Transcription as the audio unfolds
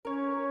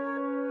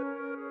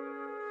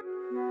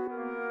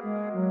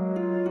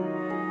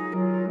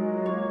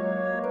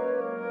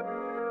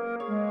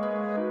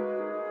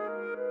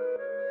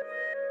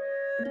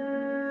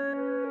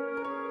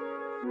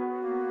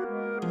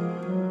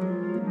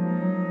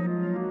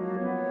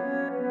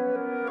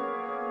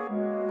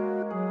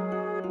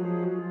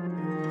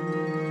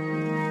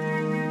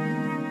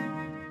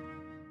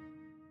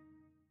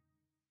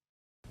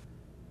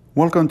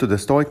Welcome to the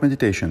Stoic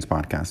Meditations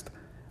podcast,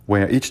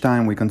 where each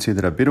time we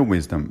consider a bit of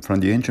wisdom from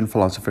the ancient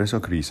philosophers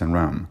of Greece and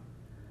Rome.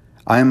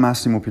 I am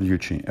Massimo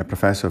Pigliucci, a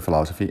professor of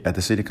philosophy at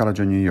the City College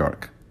of New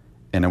York,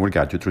 and I will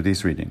guide you through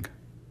this reading.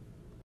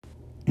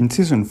 In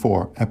Season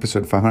 4,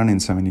 Episode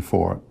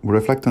 574, we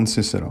reflect on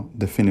Cicero,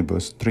 De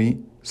Finibus 3,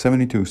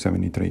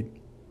 72-73.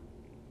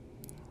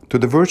 To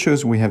the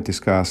virtues we have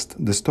discussed,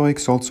 the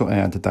Stoics also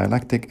add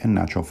dialectic and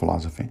natural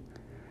philosophy.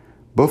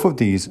 Both of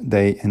these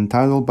they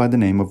entitle by the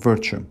name of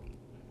virtue.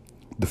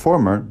 The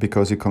former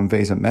because it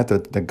conveys a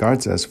method that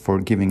guards us for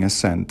giving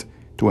assent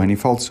to any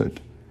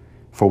falsehood.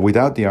 For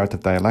without the art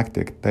of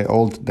dialectic, they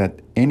hold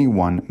that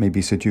anyone may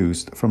be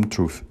seduced from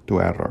truth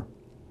to error.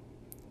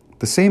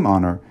 The same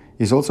honor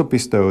is also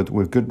bestowed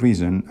with good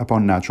reason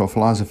upon natural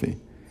philosophy,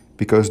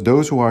 because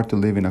those who are to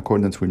live in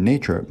accordance with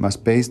nature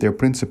must base their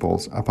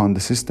principles upon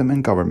the system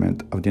and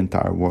government of the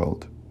entire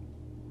world.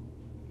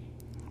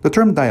 The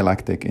term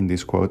dialectic in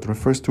this quote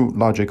refers to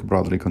logic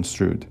broadly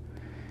construed,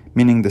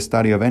 meaning the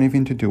study of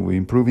anything to do with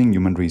improving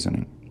human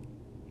reasoning.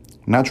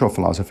 Natural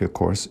philosophy, of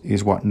course,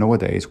 is what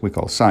nowadays we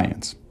call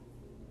science.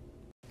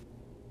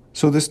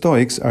 So the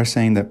Stoics are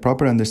saying that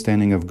proper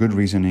understanding of good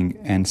reasoning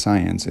and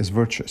science is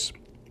virtuous,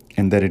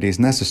 and that it is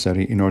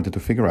necessary in order to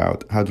figure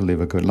out how to live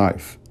a good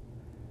life.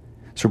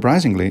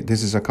 Surprisingly,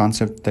 this is a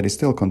concept that is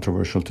still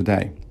controversial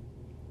today.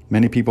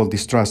 Many people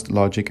distrust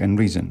logic and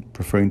reason,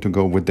 preferring to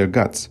go with their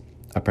guts,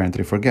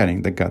 apparently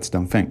forgetting that guts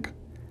don't think.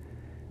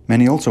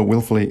 Many also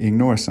willfully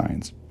ignore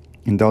science,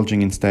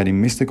 indulging instead in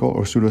mystical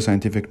or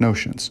pseudoscientific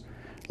notions,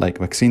 like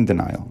vaccine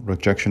denial,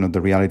 rejection of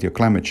the reality of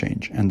climate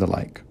change, and the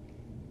like.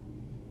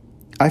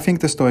 I think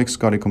the Stoics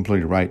got it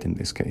completely right in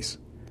this case.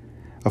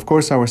 Of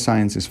course, our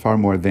science is far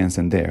more advanced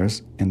than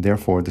theirs, and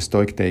therefore the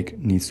Stoic take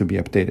needs to be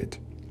updated.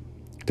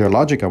 Their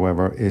logic,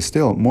 however, is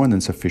still more than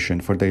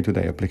sufficient for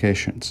day-to-day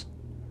applications.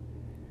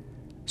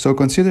 So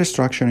consider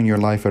structuring your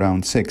life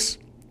around 6,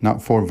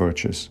 not 4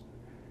 virtues.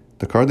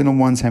 The cardinal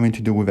ones having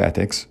to do with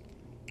ethics,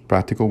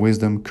 practical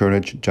wisdom,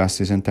 courage,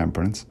 justice, and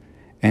temperance,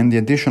 and the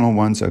additional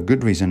ones are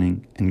good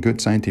reasoning and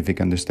good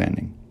scientific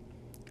understanding.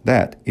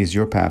 That is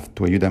your path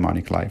to a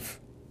eudaimonic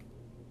life.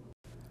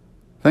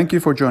 Thank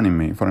you for joining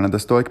me for another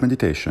Stoic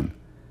meditation.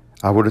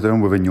 I will return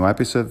with a new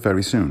episode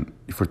very soon,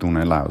 if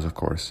Fortuna allows, of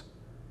course.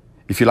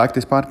 If you like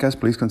this podcast,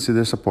 please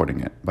consider supporting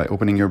it by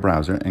opening your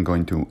browser and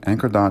going to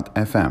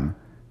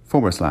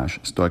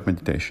anchor.fm/Stoic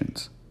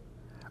Meditations.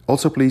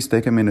 Also, please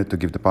take a minute to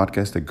give the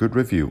podcast a good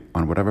review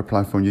on whatever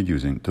platform you're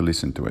using to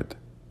listen to it.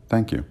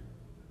 Thank you.